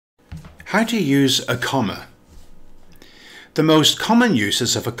How to use a comma. The most common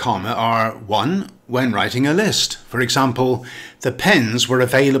uses of a comma are 1. When writing a list. For example, the pens were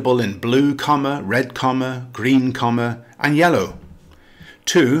available in blue, red, green, and yellow.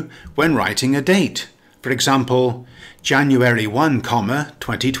 2. When writing a date. For example, January 1,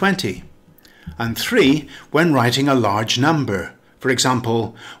 2020. And 3. When writing a large number. For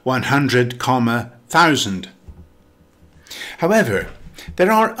example, 100, 1000. However,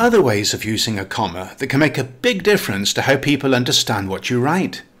 there are other ways of using a comma that can make a big difference to how people understand what you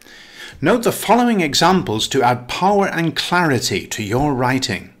write. Note the following examples to add power and clarity to your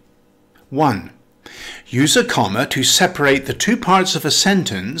writing. 1. Use a comma to separate the two parts of a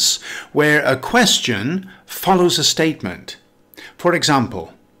sentence where a question follows a statement. For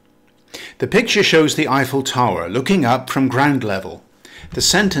example, the picture shows the Eiffel Tower looking up from ground level. The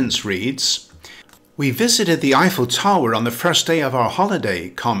sentence reads, "We visited the Eiffel Tower on the first day of our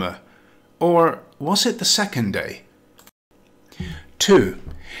holiday, or was it the second day?" 2.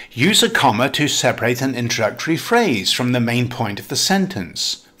 Use a comma to separate an introductory phrase from the main point of the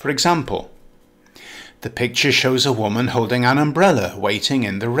sentence. For example, the picture shows a woman holding an umbrella waiting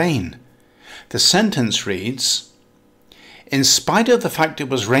in the rain. The sentence reads, "In spite of the fact it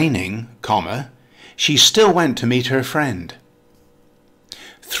was raining, she still went to meet her friend."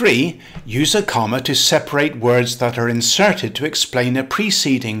 3. Use a comma to separate words that are inserted to explain a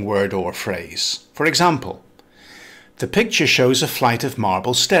preceding word or phrase. For example, the picture shows a flight of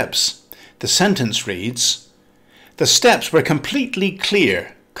marble steps. The sentence reads, "The steps were completely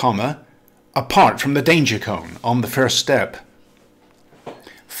clear, apart from the danger cone on the first step."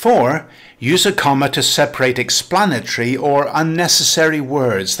 4. Use a comma to separate explanatory or unnecessary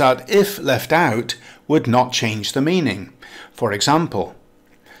words that, if left out, would not change the meaning. For example,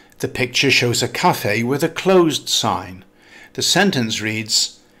 the picture shows a cafe with a closed sign. The sentence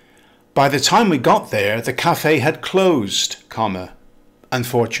reads, "By the time we got there, the cafe had closed,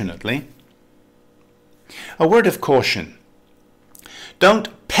 unfortunately." A word of caution. Don't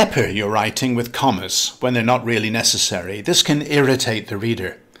pepper your writing with commas when they're not really necessary. This can irritate the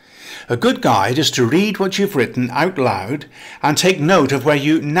reader. A good guide is to read what you've written out loud and take note of where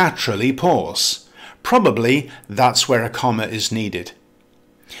you naturally pause. Probably that's where a comma is needed.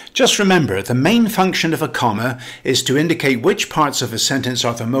 Just remember, the main function of a comma is to indicate which parts of a sentence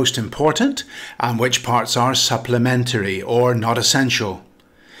are the most important and which parts are supplementary or not essential.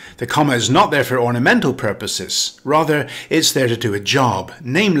 The comma is not there for ornamental purposes. Rather, it's there to do a job,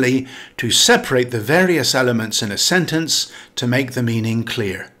 namely, to separate the various elements in a sentence to make the meaning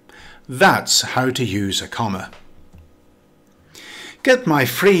clear. That's how to use a comma. Get my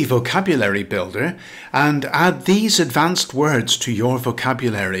free vocabulary builder and add these advanced words to your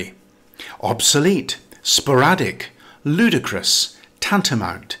vocabulary: obsolete, sporadic, ludicrous,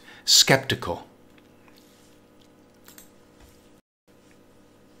 tantamount, skeptical.